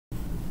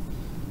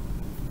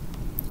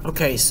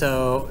Okay,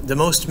 so the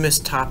most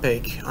missed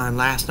topic on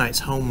last night's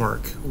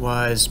homework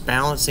was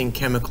balancing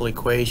chemical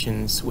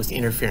equations with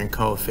interfering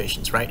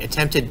coefficients, right? I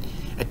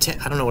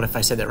don't know what if I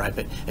said that right,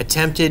 but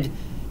attempted,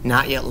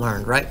 not yet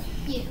learned, right?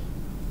 Yeah.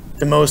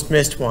 The most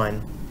missed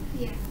one.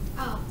 Yeah.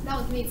 Oh, that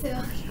was me too.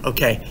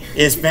 Okay,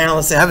 is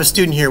balancing. I have a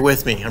student here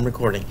with me. I'm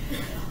recording.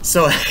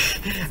 So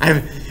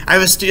I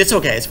have a student. It's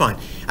okay. It's fine.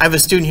 I have a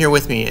student here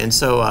with me, and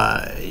so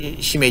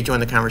she may join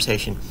the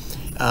conversation.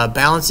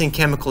 Balancing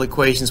chemical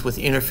equations with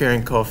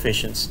interfering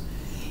coefficients.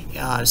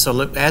 So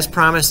look, as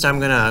promised, I'm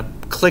going to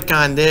click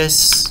on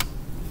this,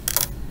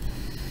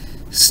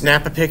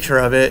 snap a picture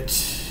of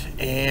it,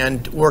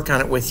 and work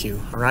on it with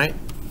you. All right.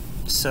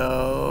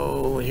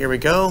 So here we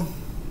go.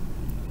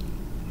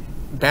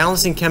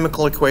 Balancing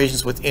chemical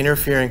equations with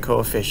interfering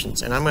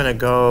coefficients. And I'm going to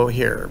go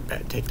here,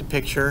 take the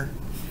picture,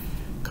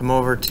 come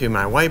over to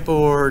my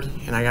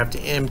whiteboard, and I have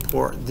to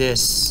import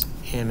this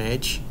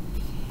image.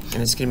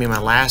 And it's going to be my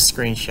last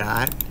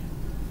screenshot.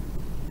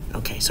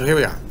 Okay, so here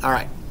we are. All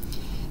right.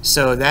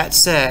 So that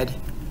said,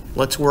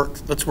 let's work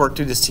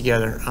through this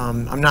together.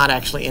 I'm not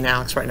actually in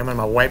Alex right now. I'm on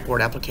my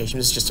whiteboard application.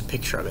 This is just a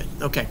picture of it.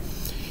 Okay.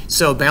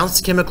 So balance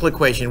the chemical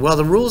equation. Well,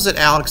 the rules that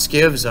Alex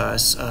gives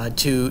us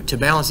to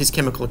balance these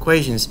chemical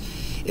equations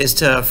is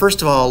to,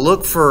 first of all,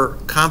 look for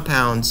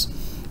compounds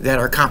that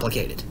are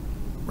complicated,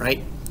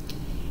 right?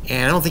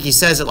 And I don't think he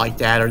says it like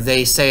that, or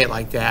they say it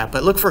like that,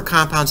 but look for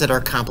compounds that are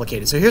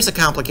complicated. So here's a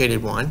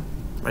complicated one.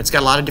 Right? It's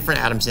got a lot of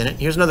different atoms in it.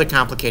 Here's another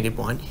complicated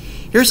one.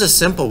 Here's a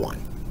simple one.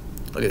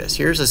 Look at this.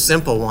 Here's a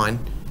simple one,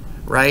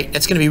 right?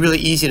 It's going to be really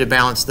easy to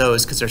balance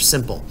those because they're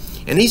simple.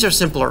 And these are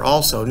simpler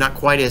also, not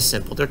quite as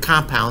simple. They're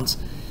compounds.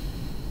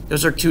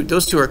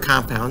 Those two are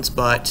compounds,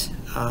 but,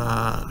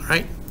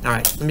 right? All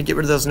right, let me get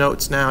rid of those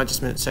notes now.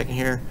 Just a second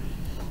here.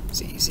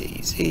 Z,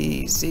 Z,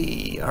 Z,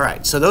 Z. All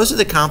right, so those are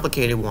the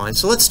complicated ones.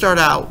 So let's start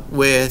out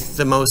with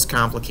the most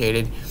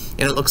complicated,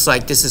 and it looks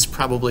like this is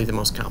probably the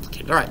most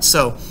complicated. All right,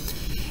 so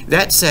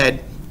that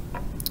said,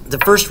 the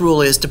first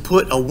rule is to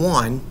put a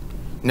 1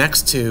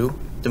 next to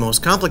the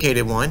most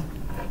complicated one,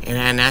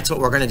 and that's what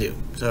we're going to do.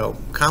 So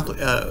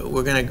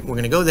we're going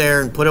to go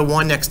there and put a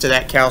 1 next to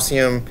that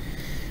calcium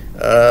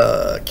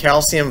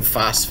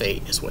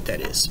phosphate is what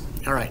that is.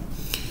 All right.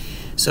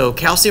 So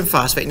calcium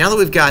phosphate. Now that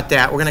we've got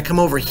that, we're going to come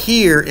over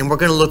here and we're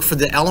going to look for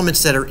the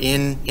elements that are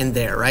in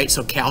there, right?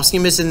 So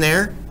calcium is in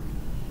there,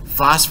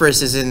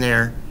 phosphorus is in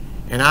there,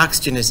 and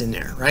oxygen is in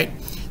there, right?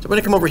 So we're going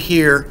to come over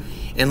here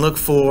and look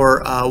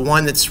for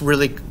one that's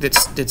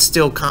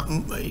still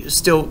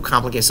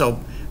complicated. So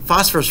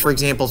phosphorus, for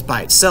example, is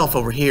by itself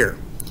over here.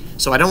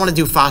 So I don't want to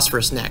do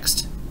phosphorus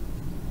next,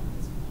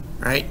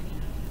 right?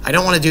 I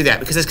don't want to do that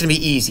because that's going to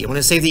be easy. I want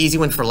to save the easy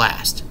one for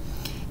last.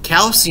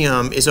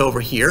 Calcium is over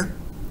here.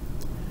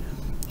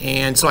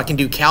 And so I can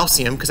do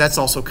calcium because that's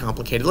also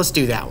complicated. Let's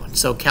do that one.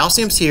 So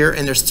calcium's here,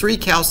 and there's 3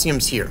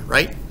 calciums here,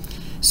 right?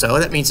 So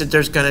that means that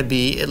there's going to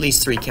be at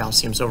least 3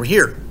 calciums over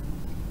here.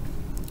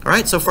 All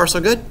right, so far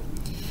so good?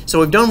 So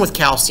we've done with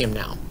calcium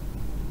now.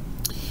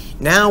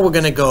 Now we're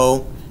going to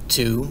go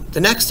to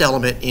the next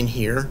element in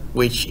here,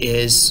 which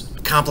is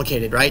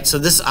complicated, right? So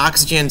this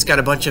oxygen's got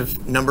a bunch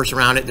of numbers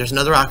around it. There's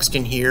another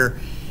oxygen here.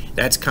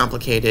 That's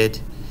complicated.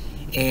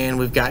 And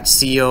we've got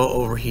CO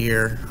over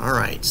here. All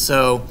right,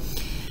 so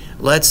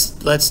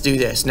let's do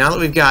this. Now that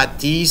we've got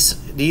these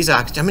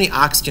oxygens, how many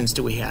oxygens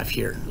do we have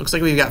here? Looks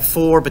like we've got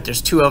 4, but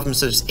there's 2 of them,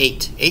 so there's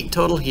 8. 8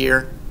 total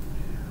here,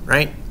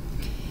 right?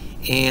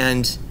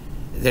 And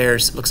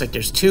looks like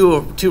there's 2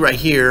 right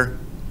here,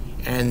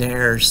 and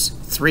there's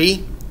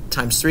 3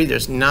 times 3.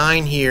 There's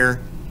 9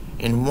 here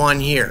and 1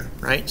 here,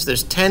 right? So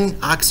there's 10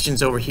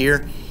 oxygens over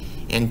here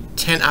and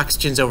 10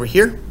 oxygens over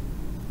here.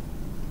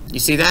 You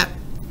see that?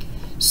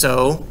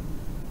 So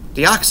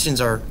the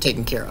oxygens are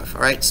taken care of,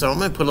 all right? So I'm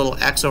going to put a little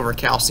X over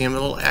calcium, a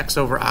little X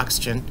over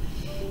oxygen.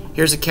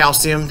 Here's a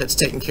calcium that's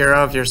taken care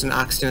of. There's an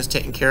oxygen that's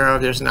taken care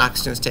of. There's an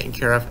oxygen that's taken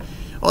care of.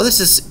 Oh,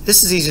 this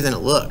is easier than it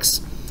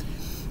looks.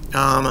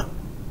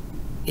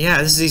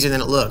 Yeah, this is easier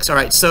than it looks. All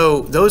right,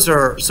 so those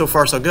are so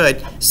far so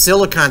good.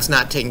 Silicon's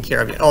not taken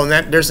care of yet. Oh,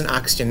 and there's an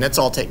oxygen. That's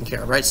all taken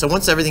care of, right? So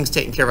once everything's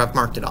taken care of, I've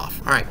marked it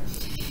off. All right.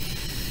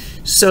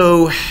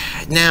 So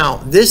now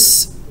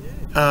this,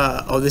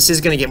 this is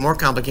going to get more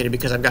complicated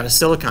because I've got a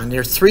silicon.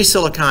 There's 3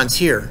 silicons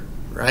here,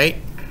 right?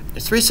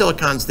 There's 3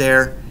 silicons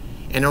there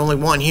and only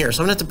 1 here.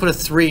 So I'm going to have to put a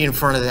 3 in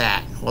front of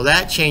that. Well,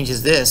 that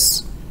changes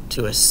this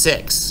to a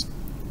 6,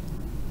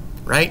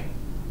 right?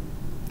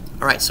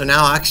 All right, so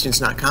now oxygen's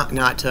not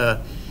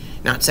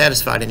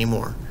satisfied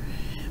anymore.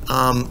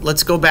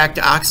 Let's go back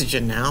to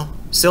oxygen now.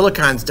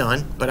 Silicon's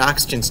done, but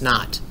oxygen's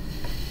not.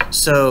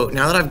 So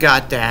now that I've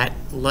got that,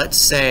 let's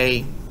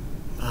say,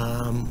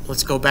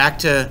 let's go back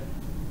to,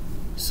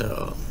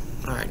 so,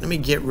 all right, let me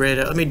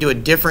do a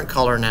different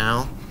color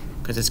now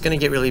because it's going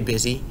to get really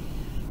busy.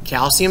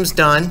 Calcium's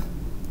done.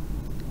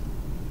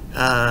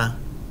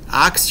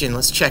 Oxygen,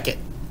 let's check it.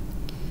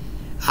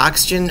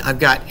 Oxygen, I've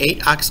got 8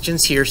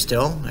 oxygens here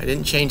still. I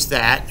didn't change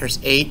that. There's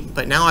 8,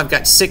 but now I've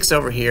got 6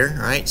 over here,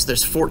 all right? So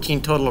there's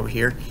 14 total over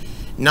here.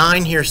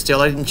 9 here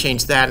still. I didn't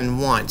change that, and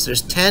 1. So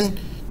there's 10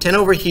 10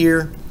 over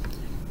here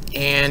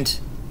and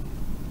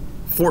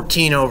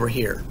 14 over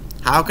here.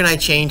 How can I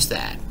change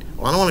that?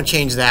 Well, I don't want to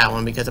change that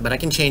one but I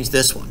can change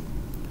this one,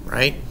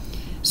 right?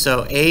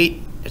 So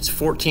 8, it's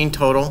 14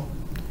 total,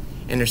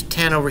 and there's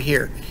 10 over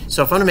here.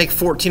 So if I'm going to make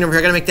 14 over here,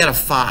 I got to make that a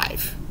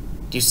 5.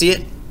 Do you see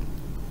it?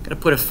 Got to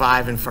put a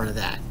 5 in front of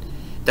that.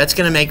 That's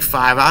going to make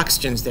 5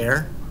 oxygens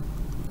there,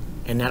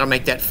 and that'll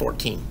make that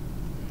 14.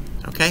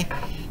 Okay?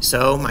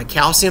 So my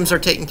calciums are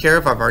taken care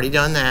of. I've already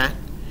done that.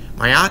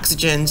 My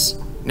oxygens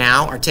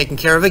now are taken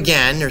care of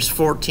again. There's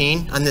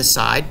 14 on this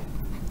side.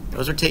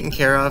 Those are taken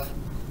care of.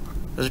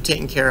 Those are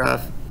taken care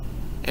of.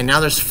 And now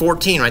there's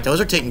 14, right? Those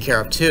are taken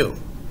care of too.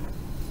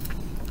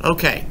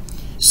 Okay,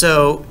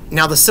 so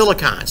now the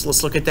silicons.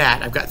 Let's look at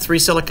that. I've got 3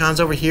 silicons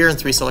over here and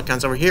 3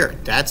 silicons over here.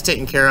 That's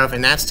taken care of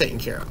and that's taken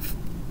care of.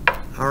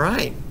 All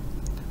right.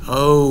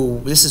 Oh,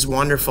 this is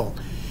wonderful.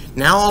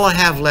 Now all I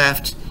have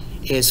left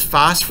is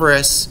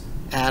phosphorus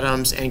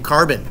atoms and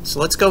carbon. So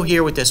let's go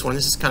here with this one.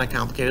 This is kind of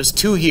complicated. There's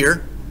 2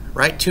 here,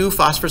 right? 2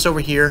 phosphorus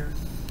over here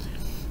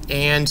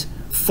and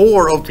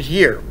 4 over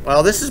here.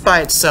 Well, this is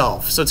by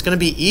itself, so it's going to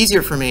be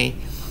easier for me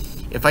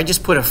if I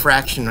just put a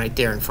fraction right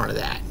there in front of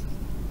that,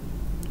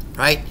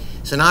 right?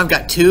 So now I've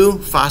got 2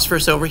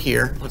 phosphorus over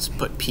here. Let's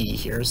put P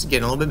here. This is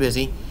getting a little bit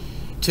busy.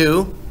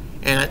 2,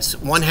 and it's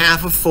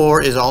 1/2 of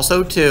 4 is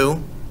also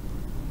 2.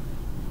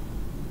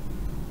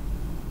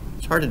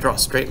 It's hard to draw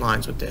straight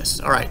lines with this.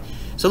 All right,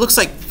 so it looks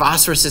like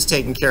phosphorus is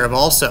taken care of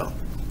also.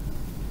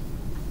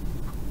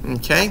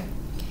 Okay,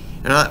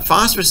 and now that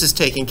phosphorus is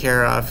taken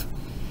care of,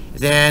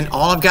 then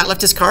all I've got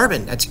left is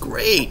carbon. That's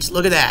great.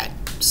 Look at that.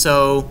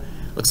 So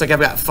looks like I've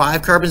got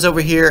 5 carbons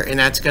over here, and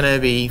that's going to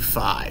be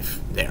 5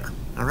 there.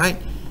 All right,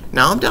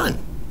 now I'm done.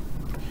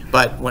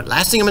 But what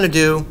last thing I'm going to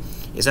do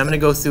is I'm going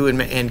to go through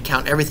and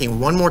count everything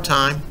one more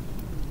time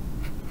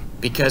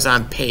because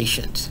I'm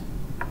patient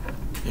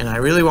and I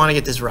really want to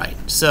get this right.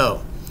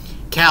 So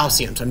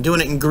calciums, I'm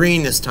doing it in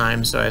green this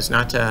time so as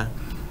not to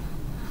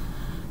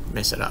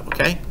mess it up,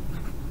 okay?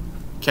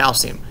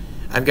 Calcium,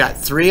 I've got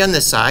 3 on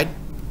this side.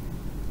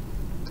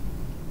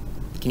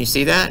 Can you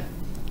see that?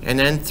 And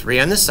then 3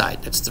 on this side.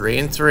 That's 3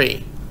 and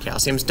 3.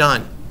 Calcium's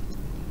done.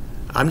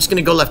 I'm just going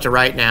to go left to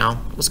right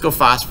now. Let's go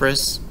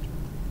phosphorus.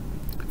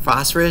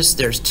 Phosphorus,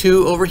 there's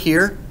 2 over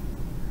here.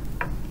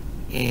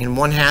 And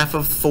 1/2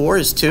 of 4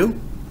 is 2.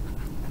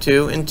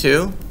 2 and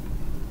 2.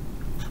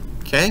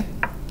 Okay?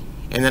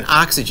 And then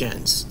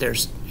oxygens.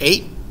 There's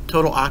 8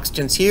 total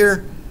oxygens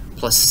here.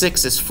 Plus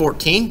 6 is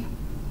 14.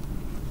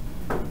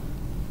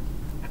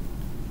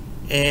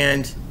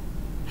 And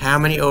how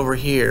many over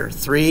here?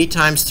 3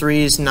 times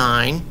 3 is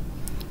 9.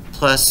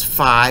 Plus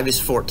 5 is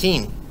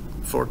 14.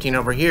 14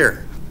 over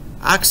here.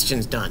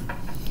 Oxygen's done.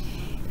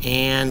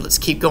 And let's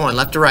keep going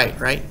left to right,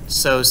 right?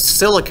 So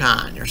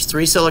silicon, there's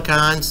 3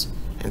 silicons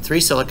and 3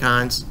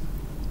 silicons.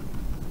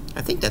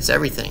 I think that's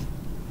everything.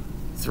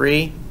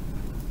 3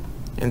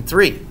 and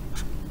 3,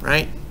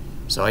 right?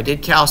 So I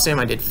did calcium,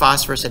 I did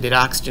phosphorus, I did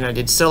oxygen, I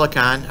did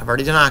silicon. I've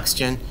already done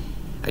oxygen.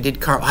 I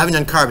haven't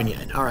done carbon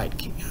yet. All right,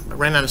 I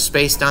ran out of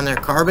space down there.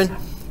 Carbon,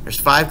 there's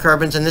 5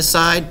 carbons on this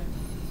side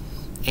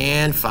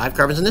and 5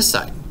 carbons on this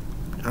side.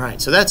 All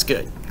right, so that's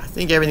good. I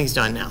think everything's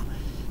done now.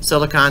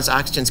 Silicons,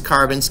 oxygens,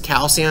 carbons,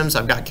 calciums,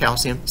 I've got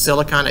calcium.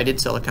 Silicon, I did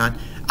silicon.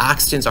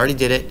 Oxygens, already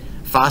did it.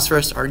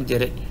 Phosphorus, already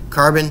did it.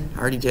 Carbon,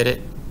 already did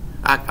it.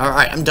 All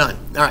right, I'm done.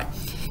 All right,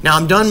 now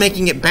I'm done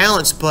making it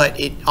balanced, but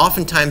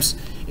oftentimes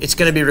it's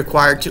going to be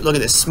required to look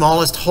at the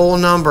smallest whole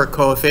number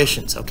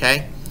coefficients,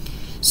 okay?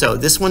 So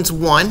this one's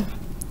 1,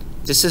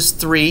 this is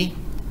 3,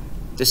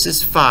 this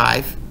is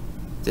 5,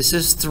 this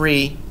is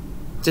 3,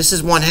 this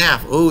is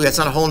 1/2. Ooh, that's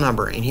not a whole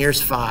number, and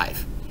here's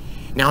 5.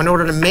 Now in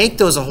order to make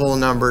those a whole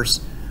numbers,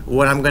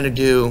 what I'm going to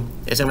do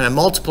is I'm going to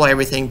multiply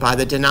everything by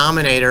the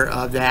denominator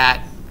of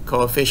that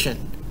coefficient.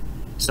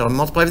 So I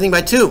multiply everything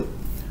by 2.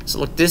 So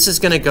look, this is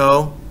going to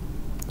go,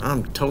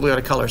 I'm totally out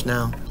of colors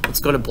now. Let's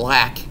go to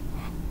black.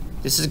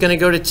 This is going to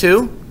go to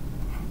 2.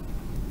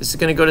 This is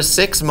going to go to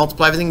 6.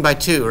 Multiply everything by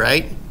 2,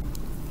 right?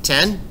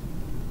 10,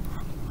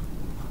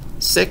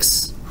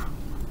 6,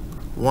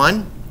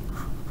 1,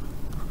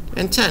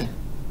 and 10.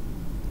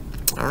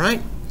 All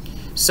right.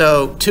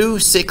 So 2,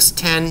 6,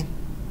 10.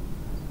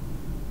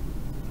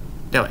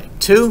 No, wait.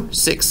 2,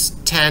 6,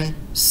 10,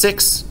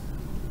 6,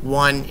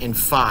 1, and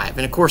 5.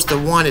 And of course, the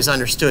 1 is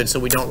understood,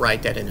 so we don't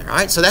write that in there. All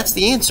right. So that's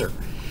the answer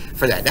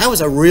for that. That was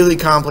a really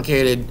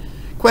complicated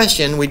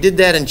question. We did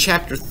that in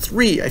chapter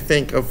 3, I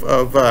think,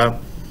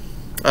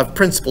 of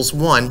Principles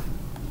 1.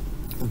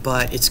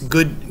 But it's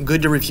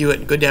good to review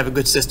it. Good to have a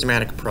good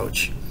systematic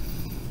approach.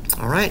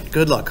 All right.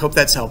 Good luck. Hope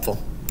that's helpful.